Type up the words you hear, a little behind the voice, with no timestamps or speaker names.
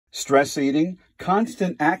Stress eating,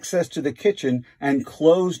 constant access to the kitchen, and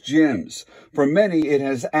closed gyms. For many, it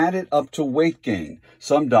has added up to weight gain.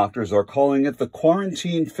 Some doctors are calling it the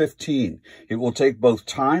Quarantine 15. It will take both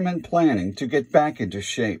time and planning to get back into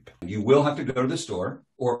shape. You will have to go to the store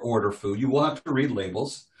or order food. You will have to read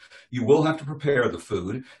labels. You will have to prepare the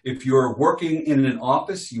food. If you're working in an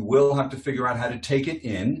office, you will have to figure out how to take it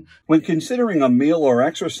in. When considering a meal or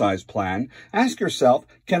exercise plan, ask yourself,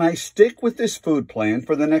 can I stick with this food plan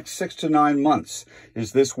for the next 6 to 9 months?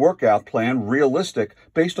 Is this workout plan realistic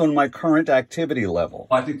based on my current activity level?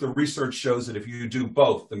 I think the research shows that if you do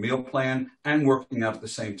both, the meal plan and working out at the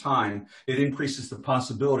same time, it increases the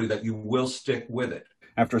possibility that you will stick with it.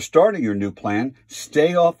 After starting your new plan,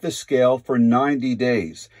 stay off the scale for 90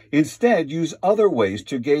 days. Instead, use other ways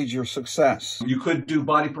to gauge your success. You could do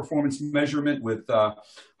body performance measurement with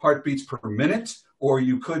heartbeats per minute, or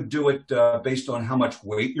you could do it based on how much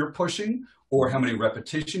weight you're pushing or how many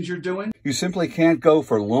repetitions you're doing. You simply can't go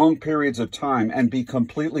for long periods of time and be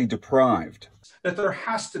completely deprived. That there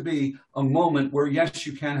has to be a moment where, yes,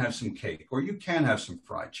 you can have some cake or you can have some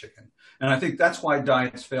fried chicken. And I think that's why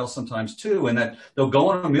diets fail sometimes too, and that they'll go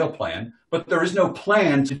on a meal plan, but there is no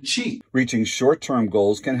plan to cheat. Reaching short-term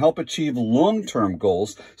goals can help achieve long-term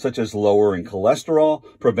goals, such as lowering cholesterol,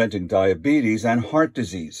 preventing diabetes, and heart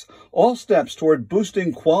disease. All steps toward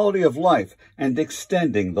boosting quality of life and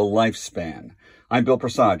extending the lifespan. I'm Bill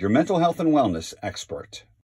Prasad, your mental health and wellness expert.